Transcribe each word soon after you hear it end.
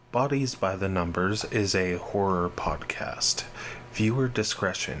Bodies by the Numbers is a horror podcast. Viewer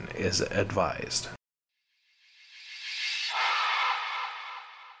discretion is advised.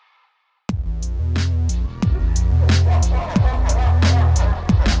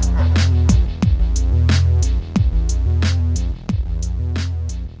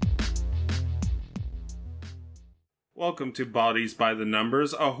 Welcome to Bodies by the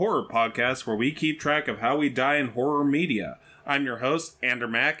Numbers, a horror podcast where we keep track of how we die in horror media. I'm your host, Ander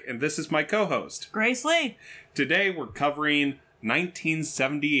Mack, and this is my co-host, Grace Lee. Today we're covering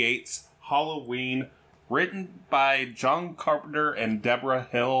 1978's Halloween, written by John Carpenter and Deborah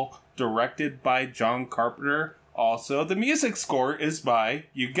Hill, directed by John Carpenter. Also, the music score is by,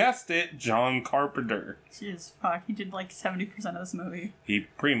 you guessed it, John Carpenter. Jeez, fuck, he did like 70% of this movie. He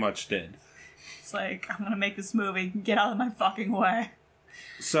pretty much did. It's like, I'm gonna make this movie, get out of my fucking way.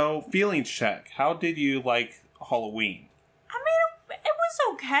 So, feelings check. How did you like Halloween? I mean, it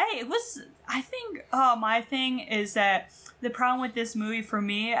was okay. It was, I think, my thing is that the problem with this movie, for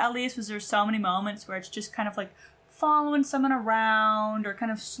me at least, was there's so many moments where it's just kind of like following someone around or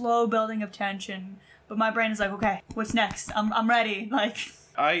kind of slow building of tension. But my brain is like, okay, what's next? I'm ready. Like,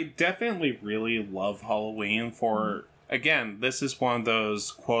 I definitely really love Halloween for, again, this is one of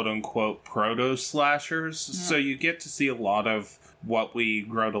those quote-unquote proto-slashers, so you get to see a lot of what we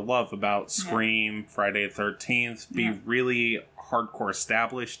grow to love about Scream, Friday the 13th, be really hardcore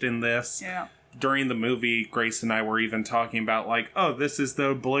established in this. Yeah. During the movie, Grace and I were even talking about, like, oh, this is the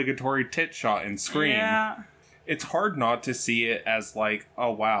obligatory tit shot in Scream. Yeah. It's hard not to see it as, like, oh,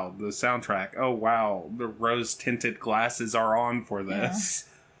 wow, the soundtrack. Oh, wow, the rose-tinted glasses are on for this.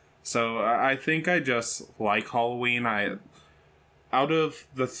 Yeah. So I think I just like Halloween. Out of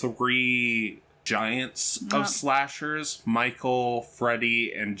the three giants of slashers, Michael,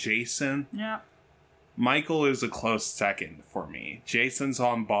 Freddy, and Jason. Yeah. Michael is a close second for me. Jason's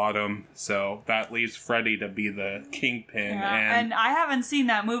on bottom, so that leaves Freddy to be the kingpin. Yeah. And I haven't seen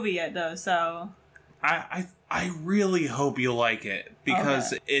that movie yet, though, so... I really hope you like it,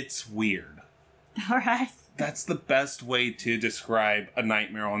 because it's weird. Alright. That's the best way to describe A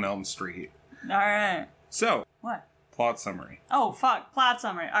Nightmare on Elm Street. Alright. So... What? Plot summary. Oh, fuck. Plot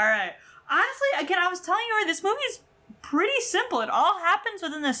summary. Alright. Honestly, again, I was telling you, this movie is pretty simple. It all happens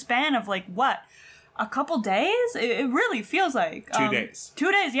within the span of, like, what? A couple days? It really feels like. 2 days.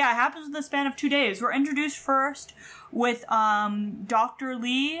 2 days, yeah. It happens within the span of 2 days. We're introduced first with Dr.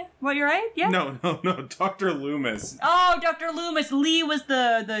 Lee. What, you're right? Yeah? No. Dr. Loomis. Oh, Dr. Loomis. Lee was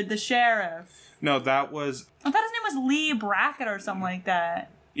the sheriff. No, that was... I thought his name was Lee Brackett or something like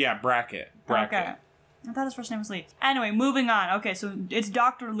that. Yeah, Brackett. Okay. I thought his first name was Lee. Anyway, moving on. Okay, so it's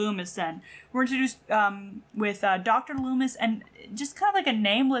Dr. Loomis then. We're introduced with Dr. Loomis and just kind of like a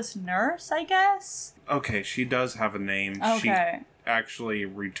nameless nurse, I guess. Okay, she does have a name. Okay. She actually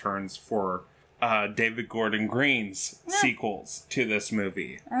returns for David Gordon Green's sequels to this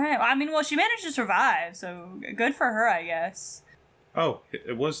movie. All right. Well, I mean, she managed to survive, so good for her, I guess. Oh,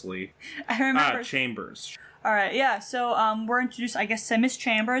 it was Lee. I remember. Chambers. All right, yeah, so we're introduced, I guess, to Miss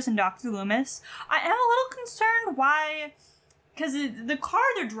Chambers and Dr. Loomis. I am a little concerned why, because the car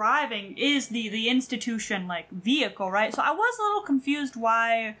they're driving is the institution, like, vehicle, right? So I was a little confused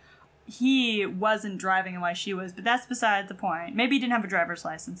why he wasn't driving and why she was, but that's beside the point. Maybe he didn't have a driver's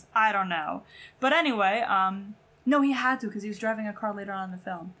license. I don't know. But anyway, no, he had to, because he was driving a car later on in the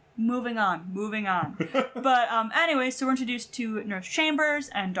film. Moving on. But anyway, so we're introduced to Nurse Chambers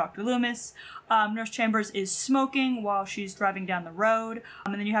and Dr. Loomis. Nurse Chambers is smoking while she's driving down the road.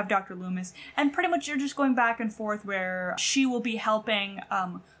 And then you have Dr. Loomis. And pretty much you're just going back and forth where she will be helping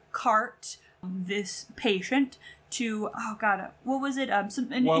cart this patient to, oh god, what was it?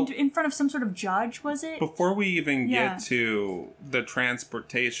 In front of some sort of judge, was it? Before we even get to the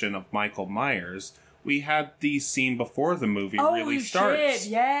transportation of Michael Myers... We had the scene before the movie really starts.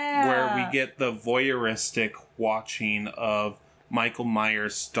 Where we get the voyeuristic watching of Michael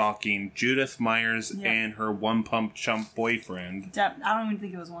Myers stalking Judith Myers and her one-pump chump boyfriend. I don't even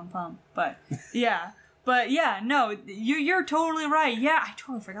think it was one pump, but yeah. But yeah, no, you're totally right. Yeah, I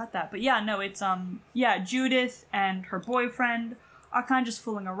totally forgot that. But yeah, no, it's Judith and her boyfriend are kind of just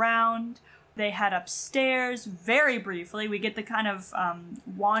fooling around. They head upstairs very briefly. We get the kind of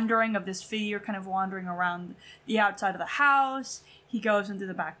wandering of this figure kind of wandering around the outside of the house. He goes into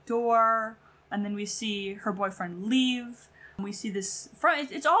the back door, and then we see her boyfriend leave. And we see this...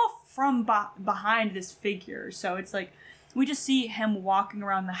 It's all from behind this figure, so it's like... We just see him walking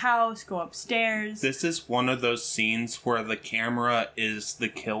around the house, go upstairs. This is one of those scenes where the camera is the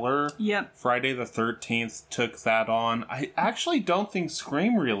killer. Yep. Friday the 13th took that on. I actually don't think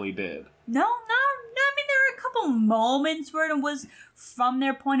Scream really did. No, I mean, there are a couple couple moments where it was from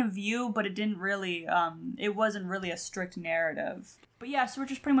their point of view, but it didn't really, it wasn't really a strict narrative. But yeah, so we're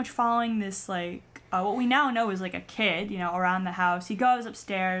just pretty much following this, like, what we now know is, like, a kid, you know, around the house. He goes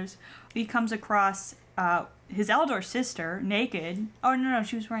upstairs. He comes across his elder sister, naked. Oh, no,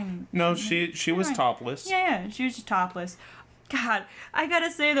 she was wearing... No, she was topless. Yeah, she was just topless. God, I gotta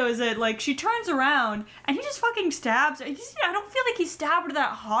say, though, is that, like, she turns around, and he just fucking stabs her. I don't feel like he stabbed her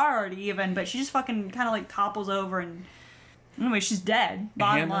that hard, even, but she just fucking kind of, like, topples over, and... Anyway, she's dead,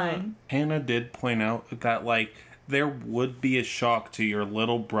 bottom line. Hannah did point out that, like, there would be a shock to your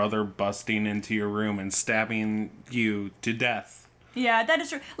little brother busting into your room and stabbing you to death. Yeah, that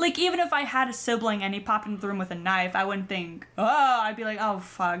is true. Like, even if I had a sibling and he popped into the room with a knife, I wouldn't think, oh, I'd be like, oh,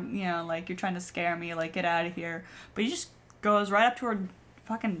 fuck, you know, like, you're trying to scare me, like, get out of here. But he just goes right up to her,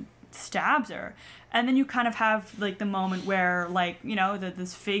 fucking stabs her. And then you kind of have, like, the moment where, like, you know,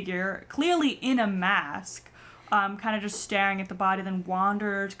 this figure, clearly in a mask, kind of just staring at the body, then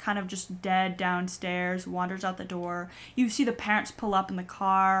wanders, kind of just dead downstairs, wanders out the door. You see the parents pull up in the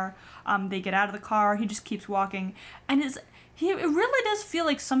car. They get out of the car. He just keeps walking. And it really does feel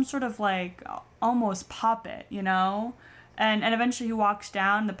like some sort of, like, almost puppet, you know? And eventually he walks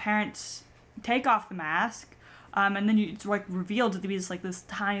down. The parents take off the mask. And then it's, like, revealed to be this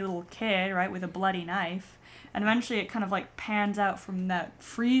tiny little kid, right, with a bloody knife. And eventually it kind of, like, pans out from that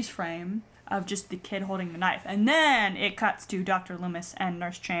freeze frame of just the kid holding the knife. And then it cuts to Dr. Loomis and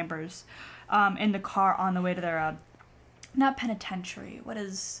Nurse Chambers in the car on the way to their, not penitentiary, what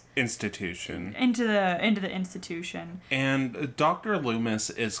is... Institution. Into the institution. And Dr. Loomis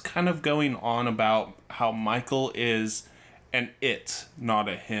is kind of going on about how Michael is an it, not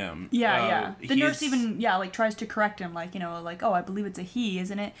a him. Yeah. The nurse even, like, tries to correct him, like, you know, like, oh, I believe it's a he,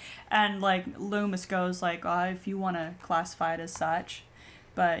 isn't it? And, like, Loomis goes, like, oh, if you want to classify it as such.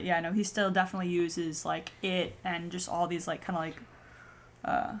 But, yeah, no, he still definitely uses, like, it and just all these, like, kind of,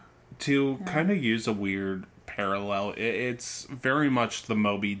 like... to kind of use a weird parallel, it's very much the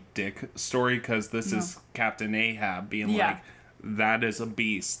Moby Dick story, because this is Captain Ahab being like, that is a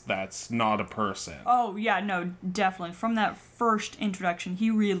beast, that's not a person. Oh, yeah, no, definitely. From that first introduction,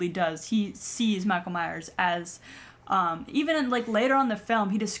 he really does. He sees Michael Myers as... even in, like, later on in the film,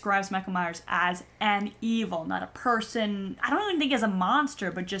 he describes Michael Myers as an evil, not a person. I don't even think as a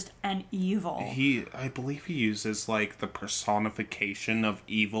monster, but just an evil. I believe he uses, like, the personification of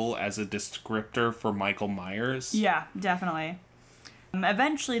evil as a descriptor for Michael Myers. Yeah, definitely.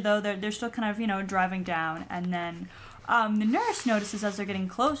 Eventually, though, they're still kind of, you know, driving down, and then the nurse notices as they're getting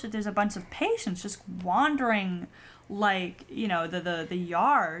closer, there's a bunch of patients just wandering, like, you know, the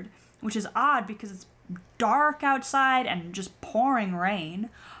yard, which is odd because it's dark outside and just pouring rain.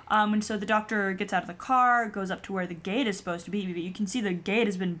 And so the doctor gets out of the car, goes up to where the gate is supposed to be. You can see the gate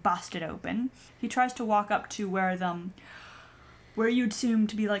has been busted open. He tries to walk up to where you'd assume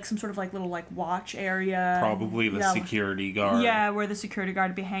to be, like, some sort of, like, little, like, watch area. Probably the security guard. Yeah, where the security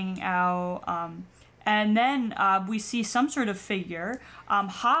guard would be hanging out. And then we see some sort of figure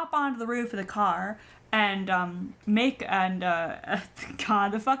hop onto the roof of the car and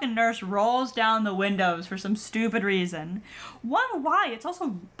God, the fucking nurse rolls down the windows for some stupid reason. Why? It's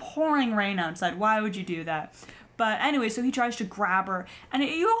also pouring rain outside. Why would you do that? But anyway, so he tries to grab her, and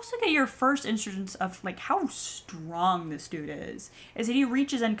you also get your first instance of, like, how strong this dude is that he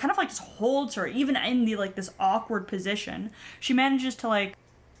reaches and kind of, like, just holds her, even in the, like, this awkward position. She manages to, like,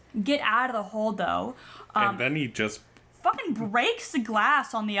 get out of the hold, though. And then he just fucking breaks the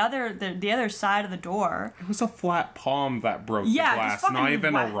glass on the other side of the door. It was a flat palm that broke the glass, not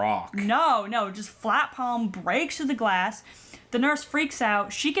even a rock. No, just flat palm breaks through the glass. The nurse freaks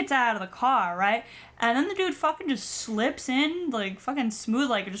out. She gets out of the car, right? And then the dude fucking just slips in, like, fucking smooth,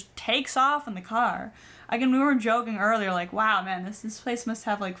 like, it just takes off in the car. Again, we were joking earlier, like, wow, man, this place must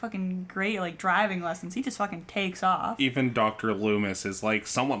have, like, fucking great, like, driving lessons. He just fucking takes off. Even Dr. Loomis is like,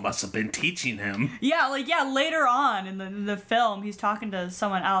 someone must have been teaching him. Yeah, later on in the film, he's talking to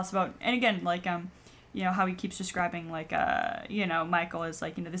someone else about, and again, like, you know, how he keeps describing, like, you know, Michael is,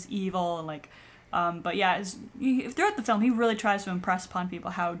 like, you know, this evil, and, like, but yeah, throughout the film, he really tries to impress upon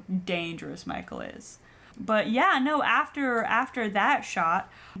people how dangerous Michael is. But yeah, no, after that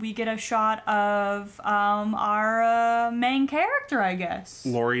shot, we get a shot of our main character, I guess.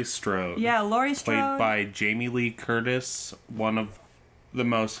 Laurie Strode. Yeah, Laurie Strode. Played by Jamie Lee Curtis, one of the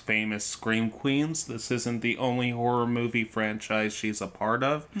most famous Scream Queens. This isn't the only horror movie franchise she's a part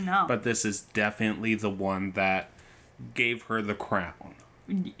of. No. But this is definitely the one that gave her the crown.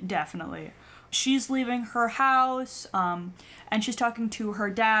 Definitely. She's leaving her house, and she's talking to her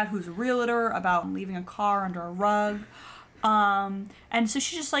dad, who's a realtor, about leaving a car under a rug. And so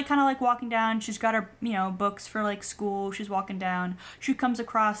she's just like kind of like walking down. She's got her, books for like school. She's walking down. She comes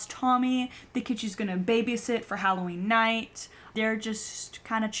across Tommy, the kid she's gonna babysit for Halloween night. They're just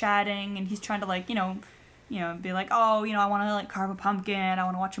kind of chatting, and he's trying to like, be like, oh, I want to like carve a pumpkin. I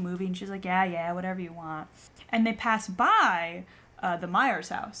want to watch a movie. And she's like, yeah, whatever you want. And they pass by the Myers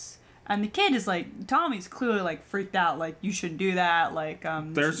house. And the kid is like, Tommy's clearly like freaked out, like, you shouldn't do that, like,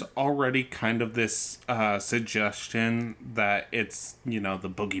 There's already kind of this suggestion that it's, the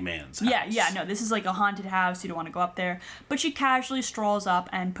boogeyman's house. Yeah, no, this is like a haunted house, you don't want to go up there. But she casually strolls up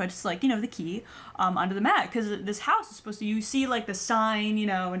and puts, like, the key under the mat, because this house is supposed to, you see, like, the sign,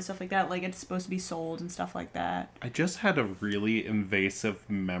 and stuff like that, like, it's supposed to be sold and stuff like that. I just had a really invasive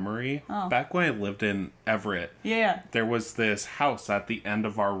memory. Oh. Back when I lived in Everett, Yeah. there was this house at the end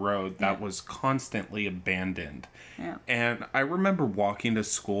of our road that was constantly abandoned. Yeah. And I remember walking to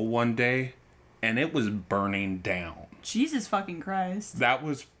school one day, and it was burning down. Jesus fucking Christ. That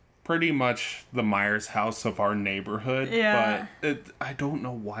was pretty much the Myers house of our neighborhood. Yeah. But I don't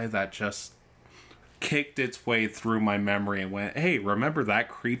know why that just kicked its way through my memory and went, hey, remember that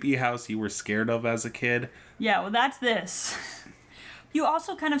creepy house you were scared of as a kid? Yeah, well, that's this. You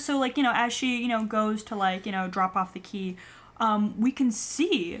also kind of, so, like, as she, goes to, like, drop off the key, we can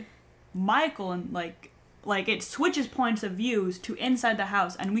see Michael and, like it switches points of views to inside the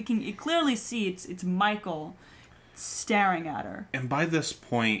house, and we can clearly see it's Michael staring at her. And by this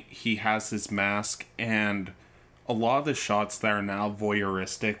point, he has his mask, and a lot of the shots that are now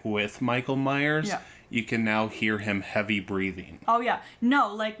voyeuristic with Michael Myers, you can now hear him heavy breathing. Oh, yeah.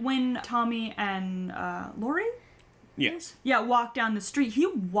 No, like when Tommy and Lori? Yes. Yeah, walk down the street. He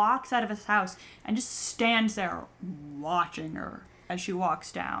walks out of his house and just stands there watching her as she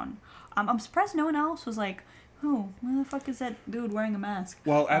walks down. I'm surprised no one else was like, where the fuck is that dude wearing a mask?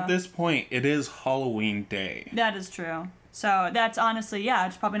 Well, at this point, it is Halloween day. That is true. So that's honestly,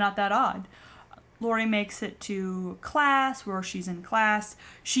 it's probably not that odd. Lori makes it to class, where she's in class.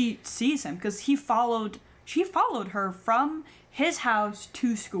 She sees him because she followed her from his house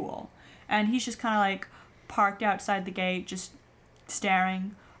to school. And he's just kind of like parked outside the gate, just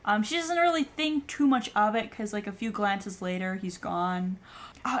staring. She doesn't really think too much of it because like a few glances later, he's gone.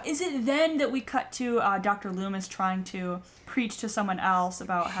 Is it then that we cut to Dr. Loomis trying to preach to someone else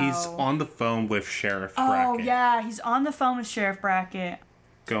about how... He's on the phone with Sheriff Brackett. Oh, yeah, he's on the phone with Sheriff Brackett.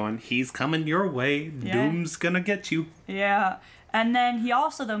 Going, he's coming your way. Yeah. Doom's gonna get you. Yeah. And then he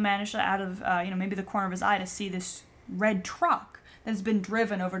also, though, managed to, out of, maybe the corner of his eye, to see this red truck that's been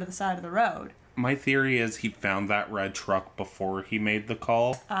driven over to the side of the road. My theory is he found that red truck before he made the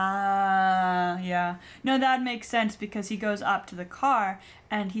call. Yeah. No, that makes sense because he goes up to the car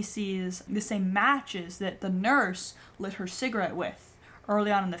and he sees the same matches that the nurse lit her cigarette with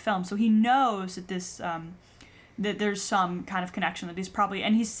early on in the film. So he knows that this, that there's some kind of connection, that he's probably,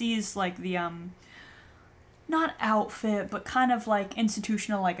 and he sees like the, not outfit, but kind of like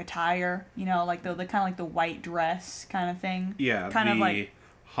institutional like attire, like the kind of like the white dress kind of thing. Yeah, kind of like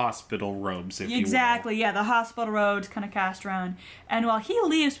hospital robes, if you will. Exactly, yeah, the hospital robes kind of cast around. And while he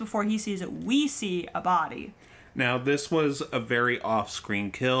leaves before he sees it, we see a body. Now, this was a very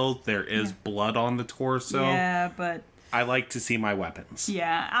off-screen kill. There is blood on the torso. Yeah, but... I like to see my weapons.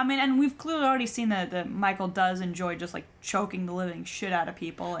 Yeah, I mean, and we've clearly already seen that Michael does enjoy just, like, choking the living shit out of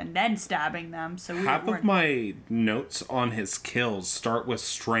people and then stabbing them, so Half of my notes on his kills start with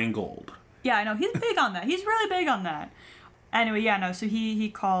strangled. Yeah, I know, he's big on that. He's really big on that. Anyway, so he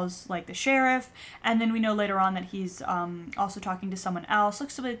calls, like, the sheriff, and then we know later on that he's also talking to someone else.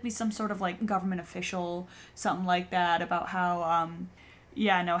 Looks to be some sort of, like, government official, something like that, about how,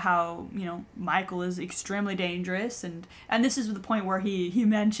 how, Michael is extremely dangerous, and this is the point where he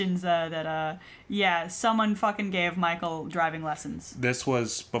mentions that someone fucking gave Michael driving lessons. This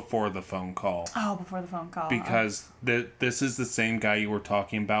was before the phone call. Oh, before the phone call. Because this is the same guy you were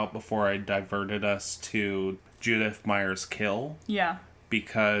talking about before I diverted us to Judith Myers' kill. Yeah.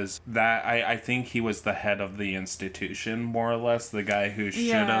 Because I think he was the head of the institution, more or less. The guy who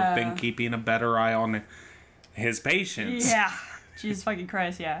should have been keeping a better eye on his patients. Yeah. Jesus fucking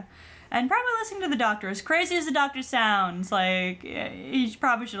Christ, yeah. And probably listening to the doctor. As crazy as the doctor sounds, like, he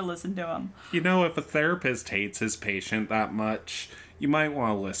probably should have listened to him. If a therapist hates his patient that much, you might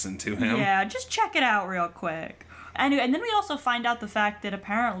want to listen to him. Yeah, just check it out real quick. Anyway, and then we also find out the fact that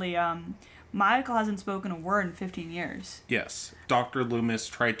apparently, Michael hasn't spoken a word in 15 years. Yes. Dr. Loomis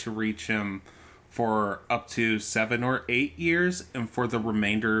tried to reach him for up to 7 or 8 years, and for the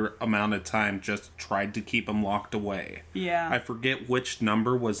remainder amount of time just tried to keep him locked away. Yeah. I forget which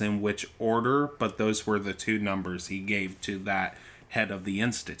number was in which order, but those were the 2 numbers he gave to that head of the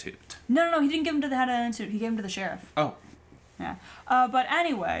institute. No, he didn't give him to the head of the institute. He gave him to the sheriff. Oh, Yeah. But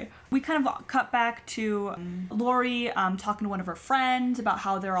anyway, we kind of cut back to Lori talking to one of her friends about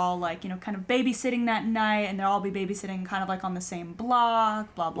how they're all like, kind of babysitting that night, and they'll all be babysitting kind of like on the same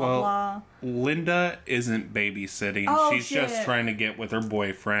block, blah, blah, blah. Linda isn't babysitting. Oh, She's just trying to get with her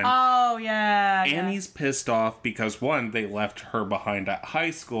boyfriend. Oh, yeah. Annie's pissed off because, one, they left her behind at high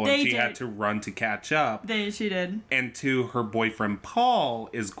school and she had to run to catch up. She did. And two, her boyfriend Paul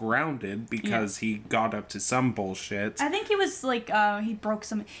is grounded because he got up to some bullshit. I think he was like,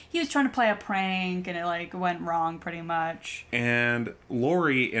 he was trying to play a prank and it like went wrong pretty much. And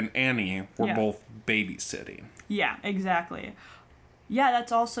Lori and Annie were both babysitting. Yeah, exactly. Yeah,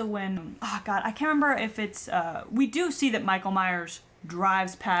 that's also when, oh God, I can't remember if it's, we do see that Michael Myers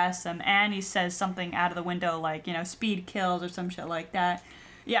drives past them. Annie says something out of the window like, speed kills or some shit like that.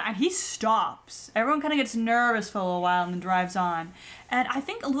 Yeah, and he stops. Everyone kind of gets nervous for a little while and then drives on. And I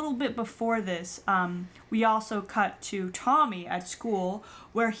think a little bit before this, we also cut to Tommy at school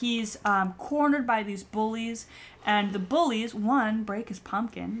where he's cornered by these bullies. And the bullies, one, break his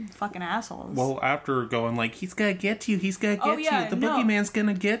pumpkin. Fucking assholes. Well, after going like, he's gonna get you, he's gonna get you. The boogeyman's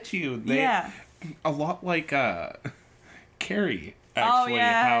gonna get you. A lot like Carrie, actually.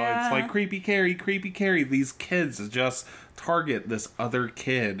 How it's like, creepy Carrie. These kids just target this other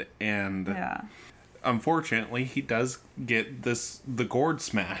kid, and unfortunately he does get the gourd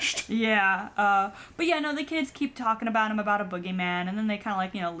smashed. But the kids keep talking about him about a boogeyman, and then they kind of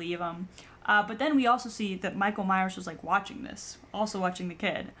like leave him. But then we also see that Michael Myers was like watching the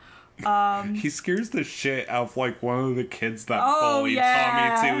kid. He scares the shit out of like one of the kids that bullied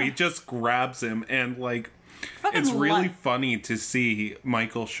Tommy too. He just grabs him, and like it's really funny to see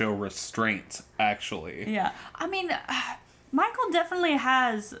Michael show restraint, actually. Yeah, I mean, Michael definitely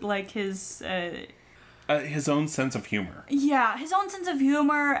has like his own sense of humor. Yeah, his own sense of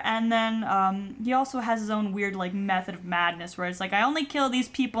humor, and then he also has his own weird like method of madness where it's like, I only kill these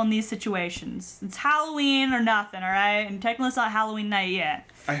people in these situations. It's Halloween or nothing, alright? And technically it's not Halloween night yet.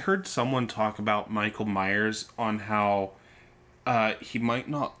 I heard someone talk about Michael Myers on how he might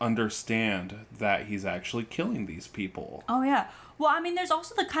not understand that he's actually killing these people. Oh, yeah. Well, I mean, there's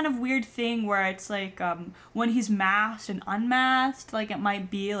also the kind of weird thing where it's like when he's masked and unmasked, like it might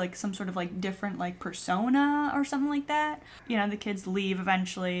be like some sort of like different like persona or something like that. The kids leave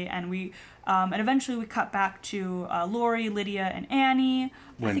eventually, and we cut back to Lori, Lydia, and Annie.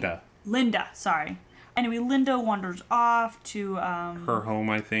 Linda, sorry. Anyway, Linda wanders off to her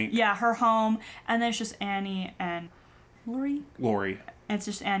home, I think. Yeah, her home, and then it's just Annie and Lori. It's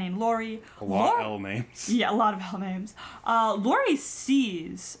just Annie and Lori. A lot of L names. Yeah, a lot of L names. Lori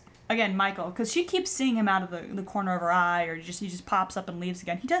sees, again, Michael, because she keeps seeing him out of the corner of her eye, or he just pops up and leaves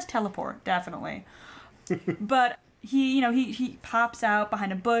again. He does teleport, definitely. But he pops out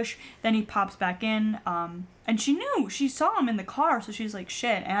behind a bush, then he pops back in, and she saw him in the car, so she's like,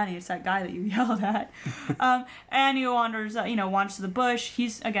 shit, Annie, it's that guy that you yelled at. Annie wanders to the bush.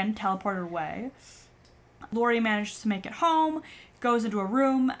 He's, again, teleported away. Lori manages to make it home, goes into a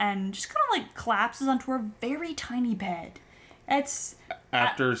room, and just kind of like collapses onto her very tiny bed. It's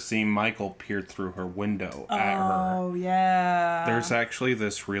after seeing Michael peer through her window at her. Oh, yeah. There's actually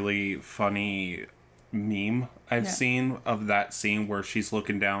this really funny meme I've seen of that scene where she's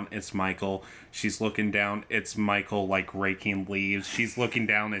looking down, it's Michael. She's looking down, it's Michael like raking leaves. She's looking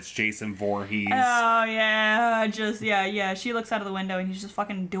down, it's Jason Voorhees. Oh, yeah. She looks out of the window and he's just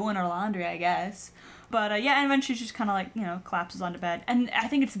fucking doing her laundry, I guess. But, and eventually she just kind of, like, collapses onto bed. And I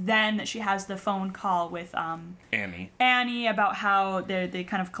think it's then that she has the phone call with, Annie about how they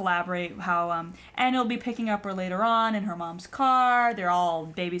kind of collaborate, how, Annie will be picking up her later on in her mom's car. They're all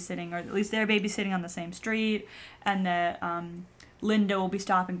babysitting, or at least they're babysitting on the same street. And that, Linda will be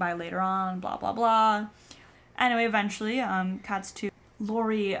stopping by later on, blah, blah, blah. Anyway, eventually, cuts to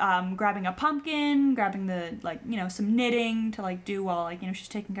Lori grabbing a pumpkin, grabbing the, some knitting to, do while, she's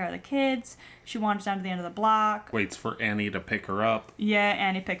taking care of the kids. She wanders down to the end of the block. Waits for Annie to pick her up. Yeah,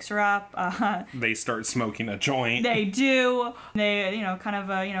 Annie picks her up. They start smoking a joint. They do. They,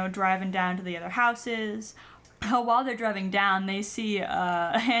 driving down to the other houses. While they're driving down, they see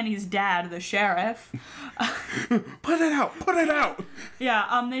Annie's dad, the sheriff. Put it out!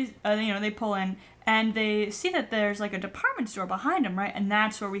 Yeah, they pull in. And they see that there's, a department store behind them, right? And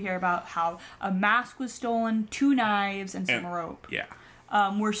that's where we hear about how a mask was stolen, 2 knives, and some rope. Yeah.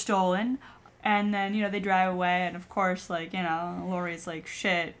 Were stolen. And then, they drive away. And, of course, Lori's like,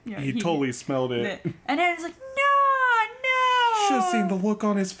 shit. He totally smelled it. And Annie's like, no! Should have seen the look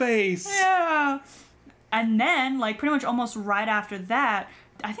on his face. Yeah. And then, pretty much almost right after that,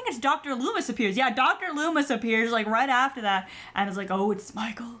 I think it's Dr. Loomis appears. Yeah, Dr. Loomis appears, right after that. And it's like, oh, it's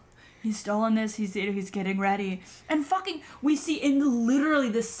Michael. he's stolen this, he's getting ready. And fucking, we see in literally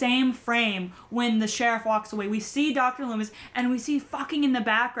the same frame when the sheriff walks away, we see Dr. Loomis, and we see fucking in the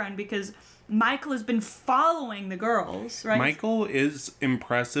background because Michael has been following the girls, right? Michael is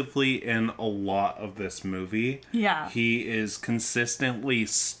impressively in a lot of this movie. Yeah. He is consistently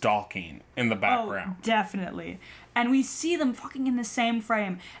stalking in the background. Oh, definitely. And we see them fucking in the same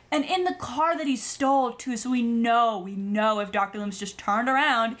frame. And in the car that he stole, too, so we know if Dr. Loomis just turned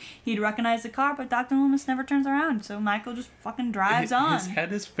around, he'd recognize the car, but Dr. Loomis never turns around, so Michael just fucking drives on. His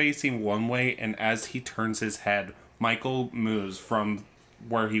head is facing one way, and as he turns his head, Michael moves from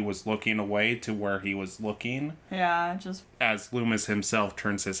where he was looking away to where he was looking. Yeah, just... As Loomis himself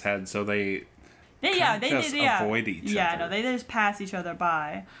turns his head, so they avoid each other. Yeah, no, they just pass each other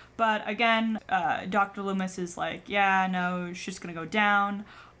by. But again, Dr. Loomis is like, yeah, no, it's just gonna go down.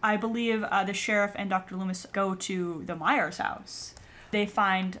 I believe the sheriff and Dr. Loomis go to the Myers house. They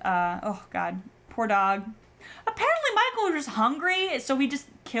find, oh god, poor dog. Apparently Michael was just hungry, so he just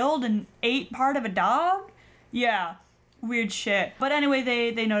killed and ate part of a dog? Yeah. Weird shit. But anyway,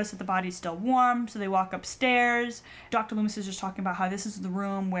 they notice that the body's still warm, so they walk upstairs. Dr. Loomis is just talking about how this is the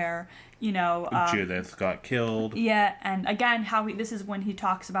room where, Judith got killed. Yeah, and again, this is when he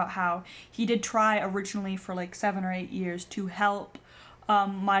talks about how he did try originally for like 7 or 8 years to help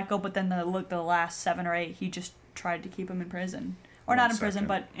Michael, but then the last 7 or 8, he just tried to keep him in prison. Or not in prison,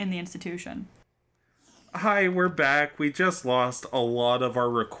 but in the institution. Hi, we're back. We just lost a lot of our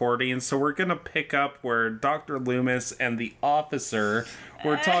recordings, so we're gonna pick up where Dr. Loomis and the officer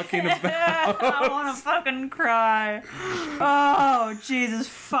were talking about... I wanna fucking cry. Oh, Jesus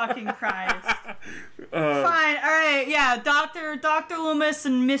fucking Christ. Fine, alright, yeah, Dr. Loomis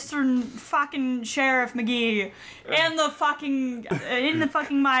and Mr. fucking Sheriff McGee in the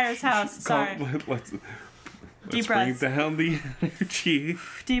fucking Myers house. Sorry. Let's Deep bring breaths. down the energy.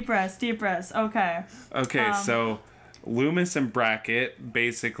 Deep breaths. Okay. Okay, so Loomis and Brackett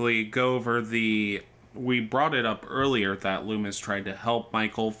basically go over we brought it up earlier that Loomis tried to help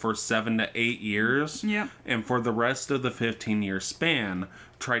Michael for 7 to 8 years. Yep. And for the rest of the 15-year span,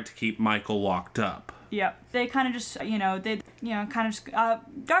 tried to keep Michael locked up. Yep. They kind of just, Dr.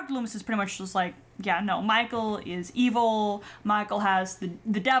 Loomis is pretty much just like, yeah, no, Michael is evil. Michael has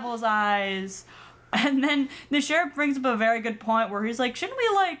the devil's eyes. And then the sheriff brings up a very good point where he's like, shouldn't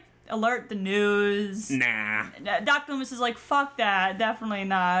we, alert the news? Nah. Dr. Loomis is like, fuck that, definitely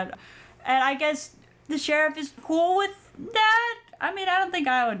not. And I guess the sheriff is cool with that. I mean, I don't think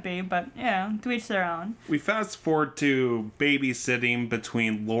I would be, but, to each their own. We fast forward to babysitting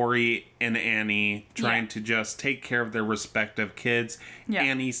between Lori and Annie, trying to just take care of their respective kids. Yeah.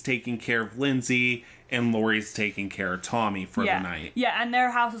 Annie's taking care of Lindsay, and Lori's taking care of Tommy for the night. Yeah, and their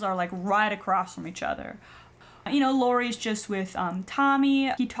houses are, right across from each other. Lori's just with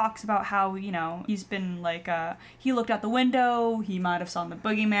Tommy. He talks about how, he's been, he looked out the window, he might have saw the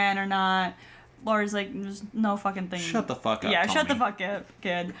boogeyman or not. Lori's like, there's no fucking thing. Shut the fuck up, Yeah, Tommy. Shut the fuck up,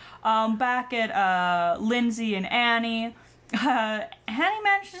 kid. Back at Lindsay and Annie. Annie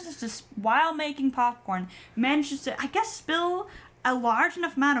manages to, while making popcorn, manages to, I guess, spill a large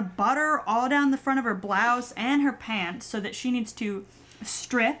enough amount of butter all down the front of her blouse and her pants so that she needs to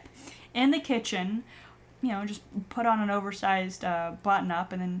strip in the kitchen, just put on an oversized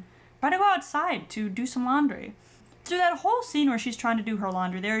button-up and then try to go outside to do some laundry. Through that whole scene where she's trying to do her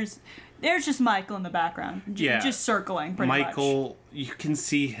laundry, there's just Michael in the background. Just circling, pretty much. Michael, you can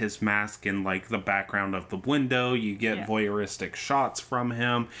see his mask in, the background of the window. You get voyeuristic shots from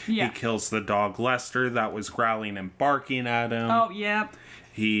him. Yeah. He kills the dog Lester that was growling and barking at him. Oh, yep.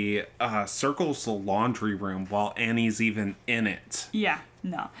 He circles the laundry room while Annie's even in it. Yeah,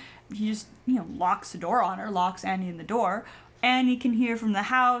 no. He just, locks the door on her, locks Annie in the door. Annie can hear from the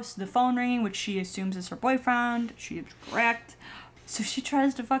house the phone ringing, which she assumes is her boyfriend. She is correct. So she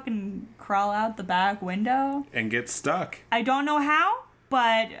tries to fucking crawl out the back window. And get stuck. I don't know how,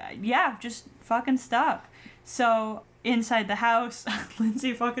 but just fucking stuck. So inside the house,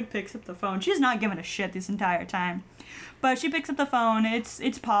 Lindsay fucking picks up the phone. She's not giving a shit this entire time. But she picks up the phone.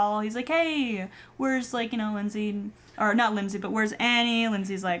 It's Paul. He's like, hey, where's, Lindsay? Or not Lindsay, but where's Annie?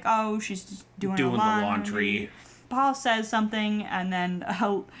 Lindsay's like, oh, she's just doing the laundry. Paul says something, and then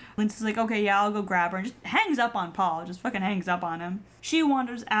Lindsay's like, okay, yeah, I'll go grab her, and just hangs up on Paul, just fucking hangs up on him. She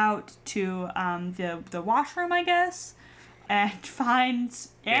wanders out to the washroom, I guess, and finds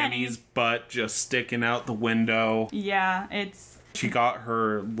Annie's butt just sticking out the window. Yeah, it's... She got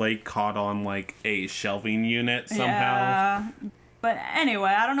her leg caught on, a shelving unit somehow. Yeah. But anyway,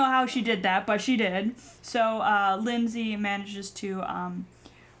 I don't know how she did that, but she did. So Lindsay manages to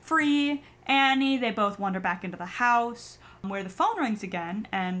free Annie. They both wander back into the house where the phone rings again,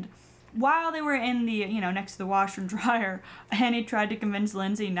 and while they were in the, next to the washer and dryer, Annie tried to convince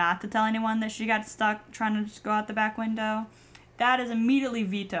Lindsay not to tell anyone that she got stuck trying to just go out the back window. That is immediately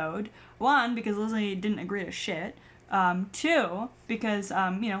vetoed. One, because Lindsay didn't agree to shit. Two, because,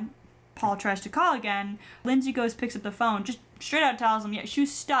 Paul tries to call again. Lindsay goes, picks up the phone, just straight out tells him, she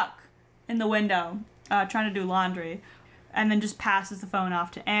was stuck in the window trying to do laundry, and then just passes the phone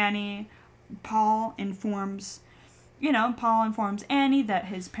off to Annie. Paul informs Annie that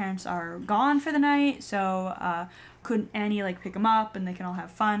his parents are gone for the night, so couldn't Annie, pick him up and they can all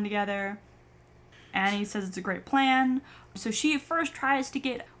have fun together. Annie says it's a great plan. So she first tries to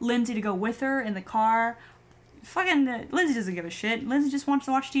get Lindsay to go with her in the car. Lindsay doesn't give a shit. Lindsay just wants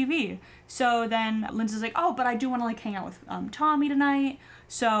to watch TV. So then Lindsay's like, oh, but I do want to, hang out with Tommy tonight.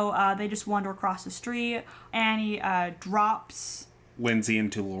 So they just wander across the street. Annie drops Lindsay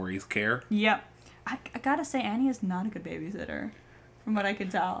into Laurie's care. Yep. I gotta say, Annie is not a good babysitter, from what I can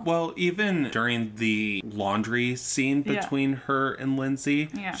tell. Well, even during the laundry scene between her and Lindsay,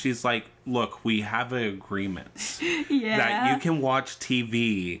 she's like, look, we have an agreement that you can watch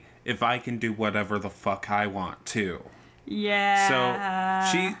TV if I can do whatever the fuck I want to. Yeah.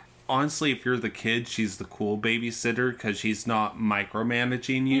 So she, honestly, if you're the kid, she's the cool babysitter because she's not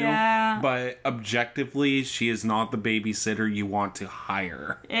micromanaging you. Yeah. But objectively, she is not the babysitter you want to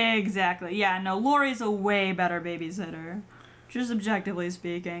hire. Exactly. Yeah, no, Laurie's a way better babysitter. Just objectively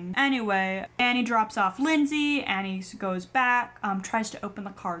speaking. Anyway, Annie drops off Lindsay. Annie goes back, tries to open the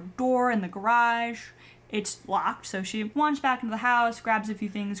car door in the garage. It's locked, so she wanders back into the house, grabs a few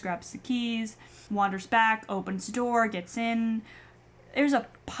things, grabs the keys, wanders back, opens the door, gets in. There's a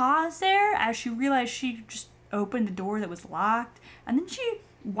pause there as she realized she just opened the door that was locked, and then she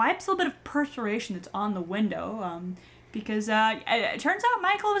wipes a little bit of perspiration that's on the window, because it turns out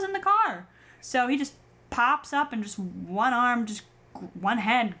Michael was in the car. So he just pops up and just one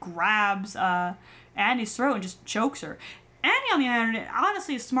hand grabs Annie's throat and just chokes her. Annie, on the other hand,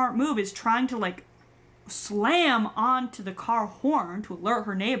 honestly, a smart move is trying to, slam onto the car horn to alert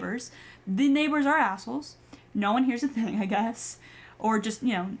her neighbors. The neighbors are assholes. No one hears a thing, I guess. Or just,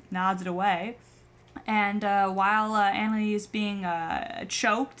 nods it away. And while Annie is being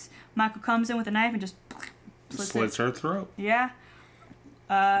choked, Michael comes in with a knife and just slits her throat. Yeah.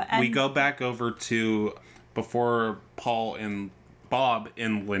 And we go back over to before Paul and Bob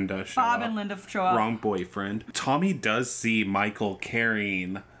and Linda show up. Bob and Linda show up. Wrong boyfriend. Tommy does see Michael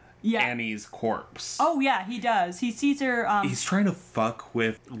carrying Annie's corpse. Oh, yeah, he does. He sees her... he's trying to fuck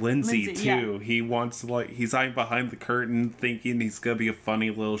with Lindsay too. Yeah. He wants to, he's hiding behind the curtain thinking he's gonna be a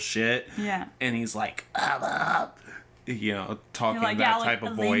funny little shit. Yeah. And he's like, talking that type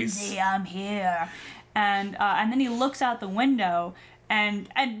of voice. Lindsay, I'm here. And then he looks out the window and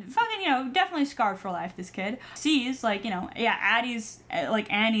fucking, definitely scarred for life, this kid. Sees, Annie's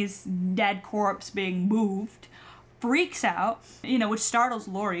dead corpse being moved. Freaks out, which startles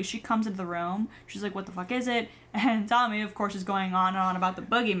Laurie. She comes into the room. She's like, what the fuck is it? And Tommy, of course, is going on and on about the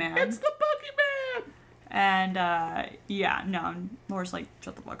boogeyman. It's the boogeyman! And, Laura's like,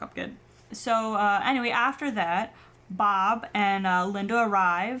 shut the fuck up, kid. So, anyway, after that, Bob and Linda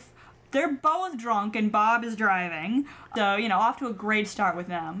arrive. They're both drunk and Bob is driving. So, off to a great start with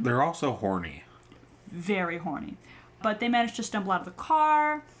them. They're also horny. Very horny. But they manage to stumble out of the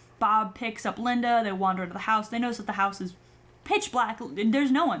car. Bob picks up Linda. They wander into the house. They notice that the house is pitch black. There's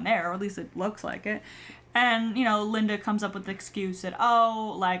no one there, or at least it looks like it. And, Linda comes up with the excuse that,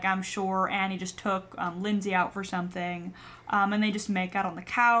 I'm sure Annie just took Lindsay out for something. And they just make out on the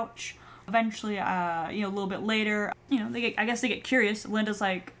couch. Eventually, a little bit later, they get curious. Linda's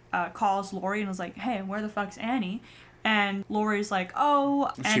calls Laurie and is like, hey, where the fuck's Annie? And Laurie's like,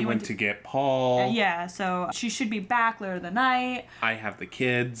 she went to get Paul. Yeah, so she should be back later the night. I have the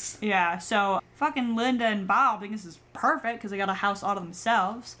kids. Yeah, so fucking Linda and Bob think this is perfect because they got a house all to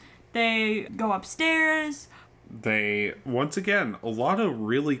themselves. They go upstairs. They, once again, a lot of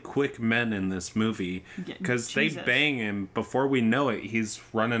really quick men in this movie because they bang him. Before we know it, he's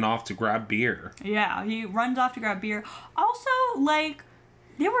running off to grab beer. Yeah, he runs off to grab beer. Also,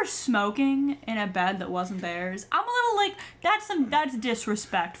 they were smoking in a bed that wasn't theirs. I'm a little that's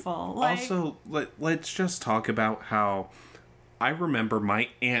disrespectful. Also, let's just talk about how I remember my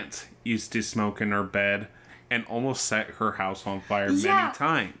aunt used to smoke in her bed and almost set her house on fire many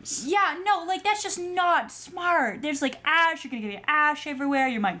times. Yeah, no, that's just not smart. There's ash, you're gonna get ash everywhere,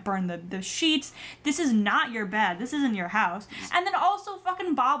 you might burn the sheets. This is not your bed, this isn't your house. And then also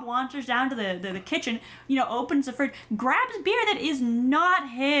fucking Bob wanders down to the kitchen, opens the fridge, grabs beer that is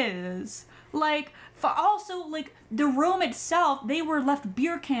not his. Also, like, the room itself, they were left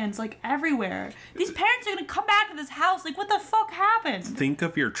beer cans, like, everywhere. These parents are gonna come back to this house. Like, what the fuck happened? Think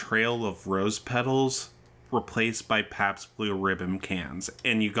of your trail of rose petals replaced by Pabst Blue Ribbon cans,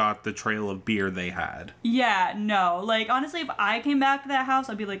 and you got the trail of beer they had. Yeah, no. Like, honestly, if I came back to that house,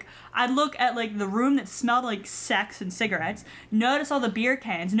 I'd be like, I'd look at, like, the room that smelled like sex and cigarettes, notice all the beer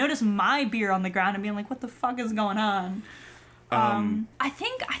cans, notice my beer on the ground, and being like, what the fuck is going on? I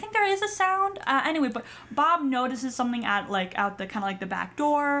think there is a sound. Anyway, but Bob notices something out the kind of like the back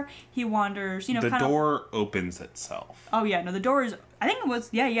door. He wanders, The door opens itself. Oh yeah, no, the door is. I think it was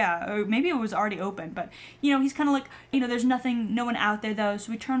or maybe it was already open. But he's kind of like there's no one out there though.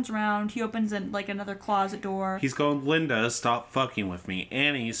 So he turns around. He opens another closet door. He's going, Linda, stop fucking with me.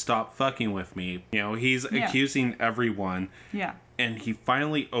 Annie, stop fucking with me. He's accusing everyone. Yeah. And he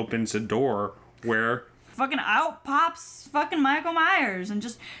finally opens a door where fucking out pops fucking Michael Myers and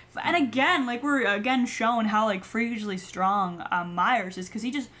again, like, we're again shown how like freakishly strong Myers is, because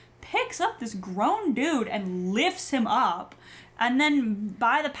he just picks up this grown dude and lifts him up, and then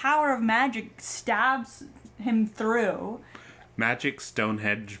by the power of magic stabs him through. Magic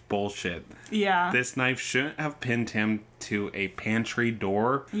Stonehenge bullshit. Yeah. This knife shouldn't have pinned him to a pantry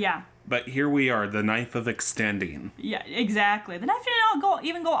door. Yeah. But here we are, the knife of extending. Yeah, exactly. The knife didn't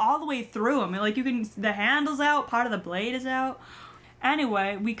even go all the way through him. Like, the handle's out, part of the blade is out.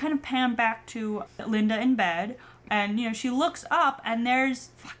 Anyway, we kind of pan back to Linda in bed, and, she looks up, and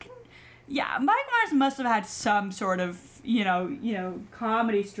there's fucking... Yeah, Mike Myers must have had some sort of,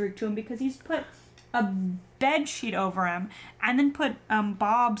 comedy streak to him, because he's put a bed sheet over him, and then put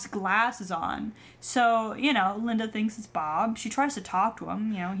Bob's glasses on. So, Linda thinks it's Bob. She tries to talk to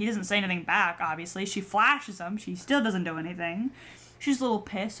him. He doesn't say anything back, obviously. She flashes him. She still doesn't do anything. She's a little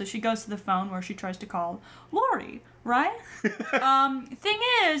pissed, so she goes to the phone where she tries to call Laurie, right? Thing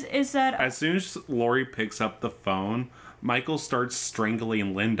is that... As soon as Laurie picks up the phone, Michael starts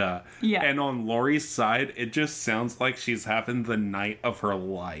strangling Linda. Yeah. And on Laurie's side, it just sounds like she's having the night of her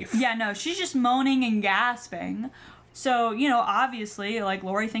life. Yeah, no, she's just moaning and gasping. So, obviously, like,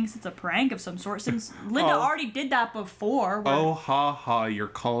 Laurie thinks it's a prank of some sort, since Linda already did that before. Oh, ha ha, you're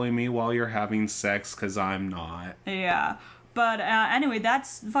calling me while you're having sex, because I'm not. Yeah. But, anyway,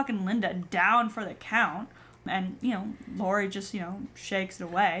 that's fucking Linda down for the count. And, Laurie just, shakes it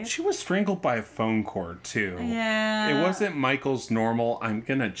away. She was strangled by a phone cord, too. Yeah. It wasn't Michael's normal, I'm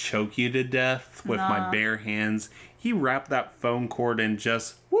gonna choke you to death with my bare hands. He wrapped that phone cord and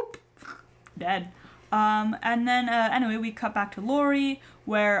just, whoop. Dead. And then, anyway, we cut back to Laurie,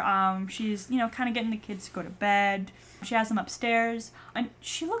 where, she's, kind of getting the kids to go to bed. She has them upstairs, and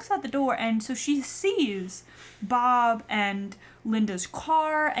she looks out the door, and so she sees Bob and Linda's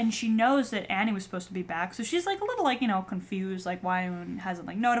car, and she knows that Annie was supposed to be back, so she's, like, a little, like, confused, like, why anyone hasn't,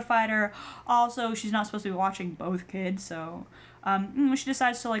 like, notified her. Also, she's not supposed to be watching both kids, so... she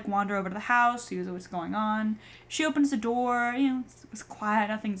decides to, like, wander over to the house, see what's going on. She opens the door, it's quiet,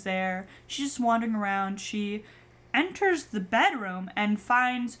 nothing's there. She's just wandering around. She enters the bedroom and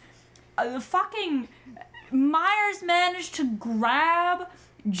finds the fucking... Myers managed to grab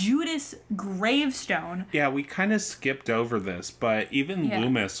Judith's gravestone. Yeah, we kind of skipped over this, but even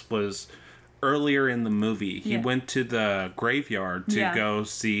Loomis was... Earlier in the movie, he went to the graveyard to go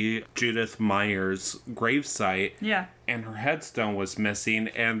see Judith Myers' gravesite. Yeah. And her headstone was missing,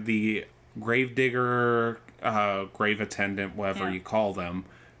 and the gravedigger, grave attendant, whatever you call them,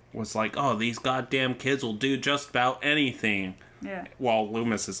 was like, oh, these goddamn kids will do just about anything. Yeah. While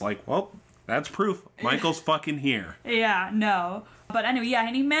Loomis is like, well, that's proof. Michael's fucking here. Yeah, no. But anyway,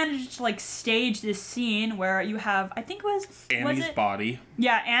 and he managed to, like, stage this scene where you have, I think it was... Annie's body.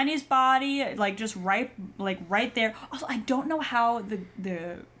 Yeah, Annie's body, like, just right there. Also, I don't know how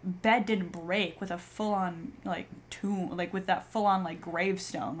the bed didn't break with a full-on, like, tomb, like, with that full-on, like,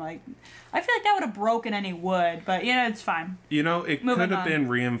 gravestone. Like, I feel like that would have broken any wood, but, it's fine. It could have been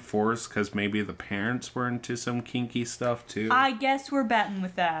reinforced because maybe the parents were into some kinky stuff, too. I guess we're betting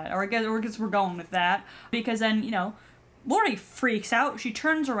with that, or I guess we're going with that, because then, Laurie freaks out. She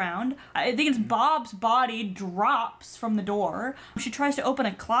turns around. I think it's Bob's body drops from the door. She tries to open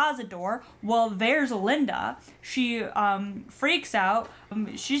a closet door. Well, there's Linda. She freaks out.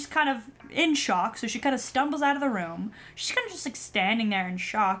 She's kind of in shock, so she kind of stumbles out of the room. She's kind of just like standing there in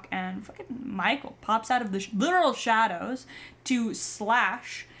shock, and fucking Michael pops out of the literal shadows to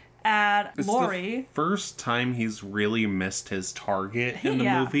slash at Laurie. It's the first time he's really missed his target in the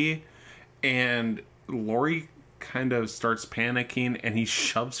movie, and Laurie kind of starts panicking, and he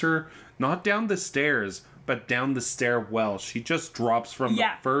shoves her not down the stairs but down the stairwell. She just drops from the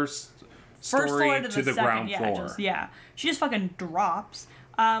first story to the ground floor. She just fucking drops.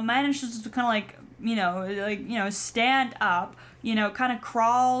 Manages to kind of like stand up, kind of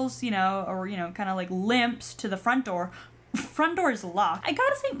crawls, or, kind of like limps to the front door. Front door is locked. I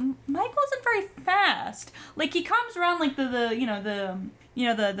gotta say, Michael isn't very fast. Like, he comes around, like, the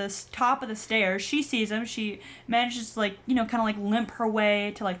top of the stairs. She sees him. She manages to, like, kind of, like, limp her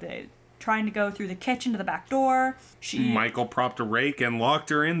way to, like, trying to go through the kitchen to the back door. Michael propped a rake and locked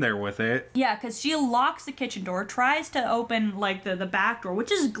her in there with it. Yeah, because she locks the kitchen door, tries to open, like, the back door,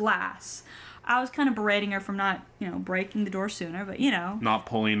 which is glass. I was kind of berating her from not, breaking the door sooner, but, Not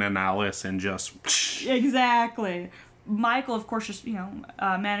pulling an Alice and just... Exactly. Michael, of course, just,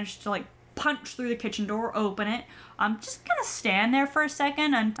 managed to, like, punch through the kitchen door, open it, just kind of stand there for a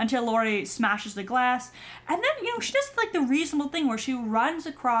second until Laurie smashes the glass. And then, she does, like, the reasonable thing where she runs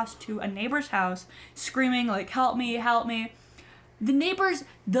across to a neighbor's house screaming, like, help me, help me. The neighbors,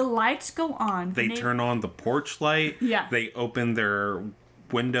 the lights go on. They turn on the porch light. Yeah. They open their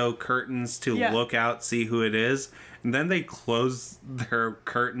window curtains to look out, see who it is. And then they close their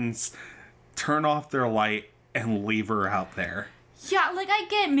curtains, turn off their light, and leave her out there. Yeah, like, I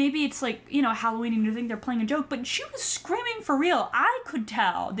get maybe it's, like, Halloween and you think they're playing a joke, but she was screaming for real. I could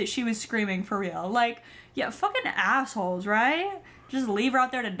tell that she was screaming for real. Like, yeah, fucking assholes, right? Just leave her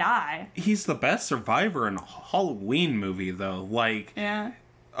out there to die. He's the best survivor in a Halloween movie, though. Like, yeah.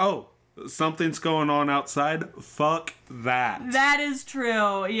 Oh, something's going on outside? Fuck that. That is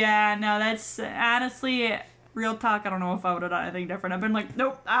true. Yeah, no, that's honestly... Real talk, I don't know if I would have done anything different. I've been like,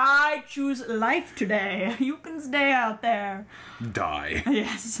 nope, I choose life today. You can stay out there. Die.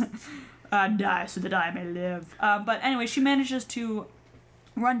 Yes. Die so that I may live. But anyway, she manages to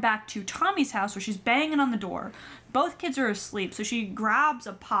run back to Tommy's house where she's banging on the door. Both kids are asleep, so she grabs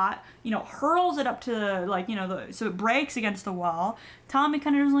a pot, hurls it up to, like, so it breaks against the wall. Tommy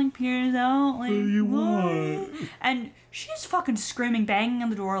kind of just, like, peers out, like, what do you want? And she's fucking screaming, banging on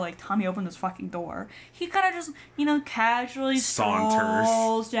the door, like, Tommy, open this fucking door. He kind of just, casually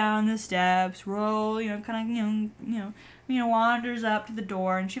strolls down the steps, kind of, wanders up to the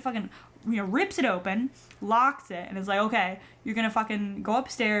door, and she fucking, rips it open, locks it, and is like, okay, you're gonna fucking go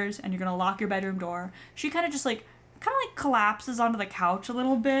upstairs, and you're gonna lock your bedroom door. She kind of collapses onto the couch a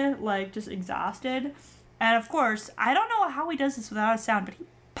little bit, like, just exhausted. And of course, I don't know how he does this without a sound, but he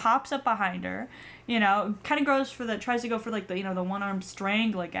pops up behind her, kind of tries to go for, like, the one-armed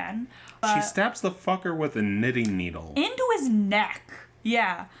strangle again. She stabs the fucker with a knitting needle. Into his neck.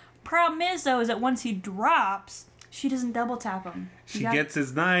 Yeah. Problem is, though, is that once he drops, she doesn't double tap him. She gets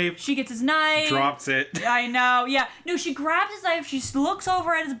his knife. Drops it. I know, yeah. No, she grabs his knife, she looks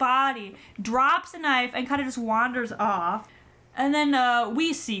over at his body, drops the knife, and kind of just wanders off. And then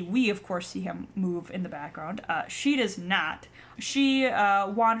we of course see him move in the background. She does not. She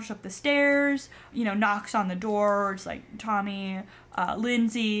wanders up the stairs, knocks on the door. It's like, Tommy,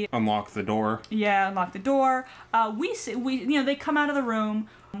 Lindsay. Unlock the door. Yeah, unlock the door. They come out of the room.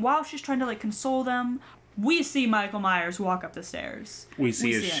 While she's trying to, like, console them, we see Michael Myers walk up the stairs. We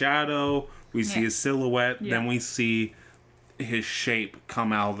see his shadow. We see his silhouette. Yeah. Then we see his shape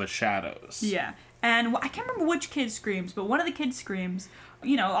come out of the shadows. Yeah. And I can't remember which kid screams, but one of the kids screams.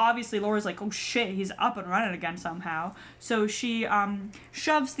 Obviously Laura's like, oh shit, he's up and running again somehow. So she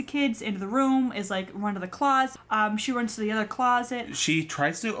shoves the kids into the room, is like, run to the closet. She runs to the other closet. She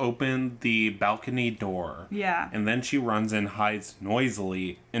tries to open the balcony door. Yeah. And then she runs and hides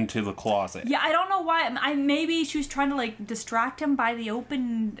noisily into the closet. Yeah, I don't know why. Maybe she was trying to, like, distract him by the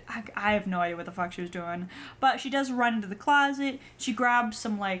open... I have no idea what the fuck she was doing. But she does run into the closet. She grabs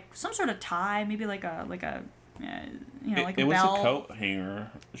some sort of tie, maybe like a like a belt. It was a coat hanger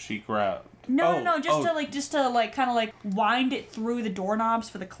she grabbed. No, just to kind of wind it through the doorknobs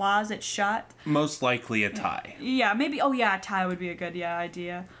for the closet shut. Most likely a tie. Yeah, maybe. Oh yeah, a tie would be a good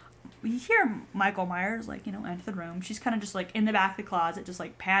idea. We hear Michael Myers enter the room. She's kind of just in the back of the closet, just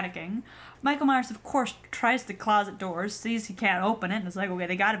panicking. Michael Myers, of course, tries the closet doors, sees he can't open it, and is like, okay,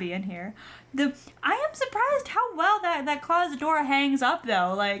 they got to be in here. I am surprised how well that closet door hangs up,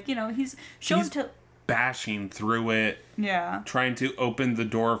 though. He's shown to bashing through it. Yeah. Trying to open the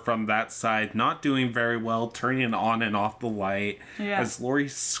door from that side, not doing very well, turning on and off the light. Yeah. As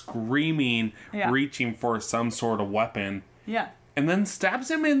Laurie's screaming, reaching for some sort of weapon. Yeah. And then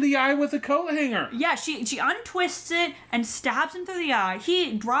stabs him in the eye with a coat hanger. Yeah, she untwists it and stabs him through the eye.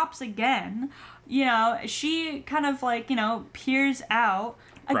 He drops again. She kind of peers out.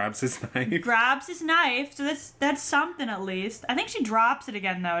 Grabs his knife. So that's something at least. I think she drops it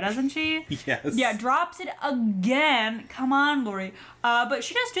again though, doesn't she? Yes. Yeah, drops it again. Come on, Laurie. But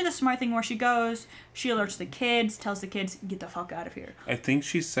she does do the smart thing where she alerts the kids, tells the kids, get the fuck out of here. I think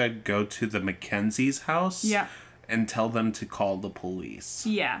she said go to the Mackenzie's house. Yeah. And tell them to call the police.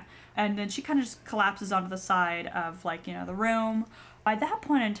 Yeah. And then she kind of just collapses onto the side of, like, you know, the room. By that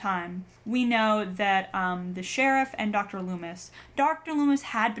point in time, we know that the sheriff and Dr. Loomis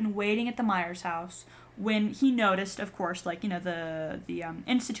had been waiting at the Myers house when he noticed, of course, like, you know, the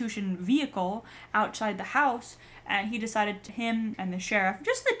institution vehicle outside the house, and he decided him and the sheriff,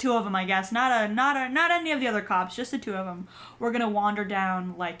 just the two of them, I guess, not any of the other cops, just the two of them, were gonna wander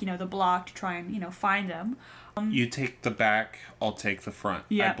down, like, you know, the block to try and, you know, find them. You take the back, I'll take the front.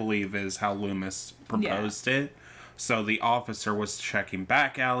 Yep. I believe is how Loomis proposed it. So the officer was checking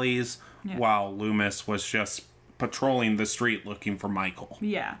back alleys while Loomis was just patrolling the street looking for Michael.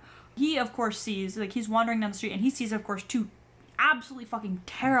 Yeah. He, of course, sees, like, he's wandering down the street, and he sees, of course, two absolutely fucking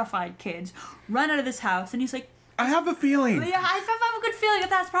terrified kids run out of this house, and he's like, I have a feeling. Yeah, I have a good feeling that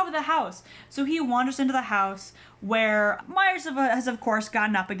that's probably the house. So he wanders into the house where Myers has, of course,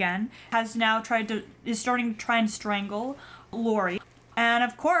 gotten up again, is starting to try and strangle Laurie. And,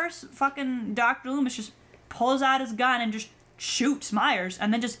 of course, fucking Dr. Loomis just pulls out his gun and just shoots Myers,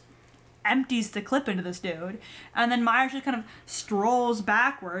 and then just empties the clip into this dude. And then Myers just kind of strolls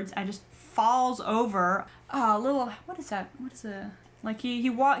backwards and just falls over a little, what is that? What is it? Like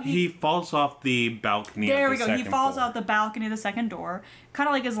he falls off the balcony. There of we the go. He falls floor. out the balcony of the second door, kind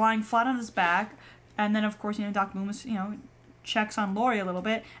of like is lying flat on his back. And then, of course, you know, Dr. Loomis, you know, checks on Laurie a little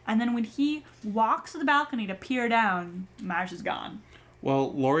bit. And then when he walks to the balcony to peer down, Myers is gone.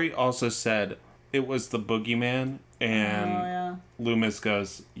 Well, Laurie also said it was the boogeyman, and Loomis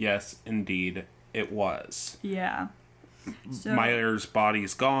goes, yes, indeed, it was. Yeah. So, Myers'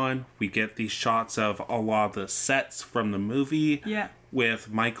 body's gone. We get these shots of a lot of the sets from the movie with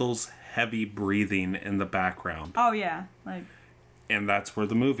Michael's heavy breathing in the background. Oh, yeah. Like, and that's where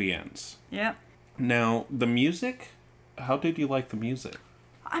the movie ends. Yep. Now, the music, how did you like the music?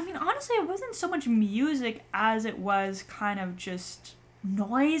 I mean, honestly, it wasn't so much music as it was kind of just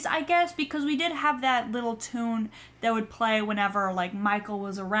noise, I guess, because we did have that little tune that would play whenever, like, Michael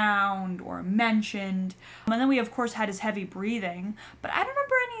was around or mentioned. And then we, of course, had his heavy breathing. But I don't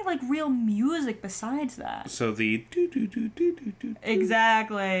remember any, like, real music besides that. So the do-do-do-do-do-do.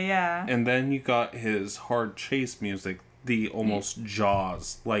 Exactly, yeah. And then you got his hard chase music, the almost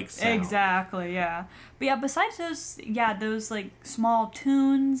Jaws-like sound. Exactly, yeah. But yeah, besides those, like, small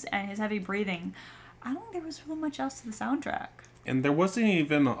tunes and his heavy breathing, I don't think there was really much else to the soundtrack. And there wasn't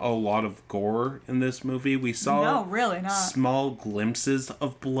even a lot of gore in this movie. We saw small glimpses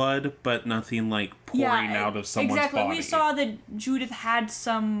of blood, but nothing like pouring out of someone's body. We saw that Judith had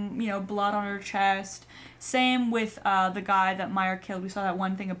some, you know, blood on her chest. Same with the guy that Meyer killed. We saw that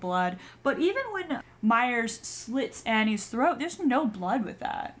one thing of blood. But even when Myers slits Annie's throat, there's no blood with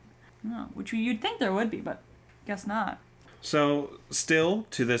that. No, which you'd think there would be, but guess not. So, still,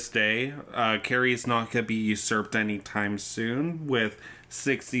 to this day, Carrie's not going to be usurped anytime soon, with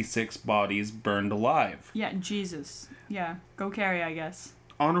 66 bodies burned alive. Yeah, Jesus. Yeah, go Carrie, I guess.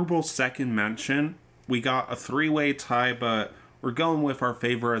 Honorable second mention, we got a three-way tie, but we're going with our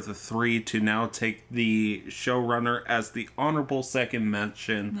favorite of the three to now take the showrunner as the honorable second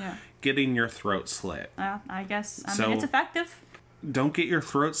mention, getting your throat slit. I guess. I mean, it's effective. Don't get your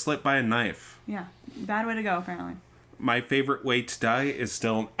throat slit by a knife. Yeah, bad way to go, apparently. My favorite way to die is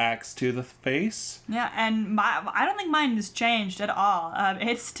still an axe to the face. Yeah, and I don't think mine has changed at all.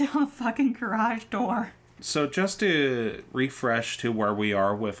 It's still a fucking garage door. So just to refresh to where we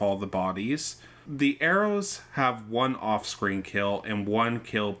are with all the bodies, the arrows have one off-screen kill and one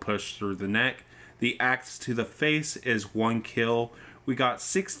kill pushed through the neck. The axe to the face is one kill. We got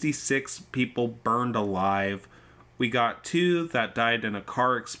 66 people burned alive. We got 2 that died in a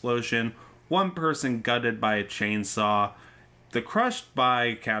car explosion. 1 person gutted by a chainsaw. The crushed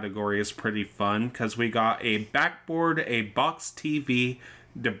by category is pretty fun because we got a backboard, a box TV,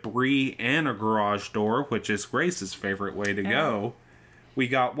 debris, and a garage door, which is Grace's favorite way to go. We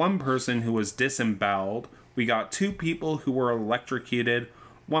got 1 person who was disemboweled. We got 2 people who were electrocuted.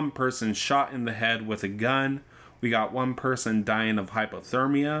 1 person shot in the head with a gun. We got 1 person dying of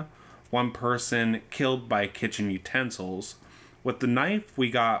hypothermia. 1 person killed by kitchen utensils. With the knife, we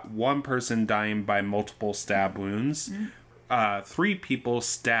got 1 person dying by multiple stab wounds, 3 people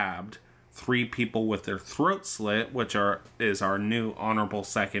stabbed, 3 people with their throat slit, which is our new honorable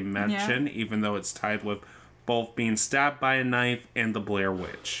second mention, even though it's tied with both being stabbed by a knife and the Blair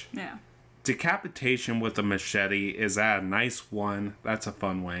Witch. Yeah. Decapitation with a machete is a nice one. That's a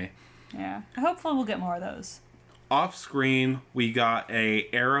fun way. Yeah. Hopefully we'll get more of those. Off screen, we got a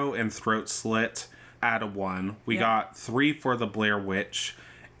arrow and throat slit. Out of 1. We got 3 for the Blair Witch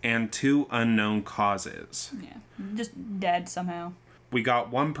and 2 unknown causes. Yeah, just dead somehow. We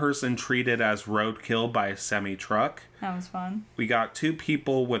got one person treated as roadkill by a semi-truck. That was fun. We got 2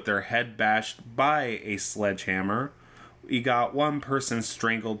 people with their head bashed by a sledgehammer. We got one person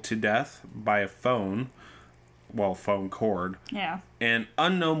strangled to death by a phone cord. Yeah. And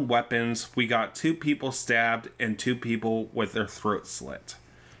unknown weapons, we got 2 people stabbed and 2 people with their throat slit.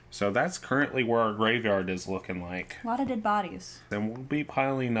 So that's currently where our graveyard is looking like. A lot of dead bodies. And we'll be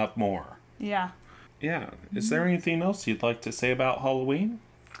piling up more. Yeah. Yeah. Is there anything else you'd like to say about Halloween?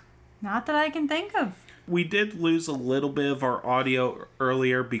 Not that I can think of. We did lose a little bit of our audio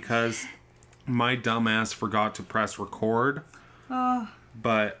earlier because my dumbass forgot to press record.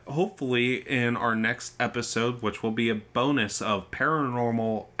 But hopefully in our next episode, which will be a bonus of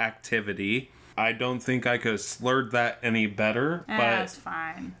Paranormal Activity, I don't think I could have slurred that any better. But That's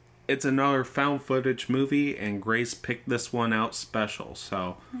fine. it's another found footage movie, and Grace picked this one out special.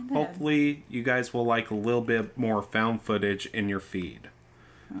 So hopefully you guys will like a little bit more found footage in your feed.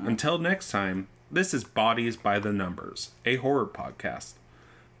 Until next time, this is Bodies by the Numbers, a horror podcast.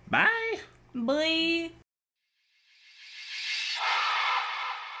 Bye! Bye.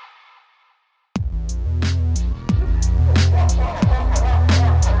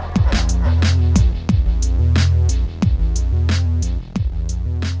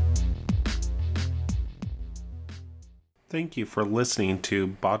 Thank you for listening to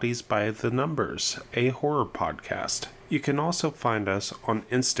Bodies by the Numbers, a horror podcast. You can also find us on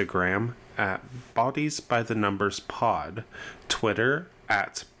Instagram at Bodies by the Numbers Pod, Twitter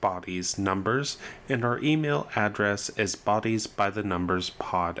at Bodies Numbers, and our email address is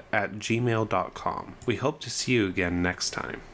bodiesbythenumberspod@gmail.com. We hope to see you again next time.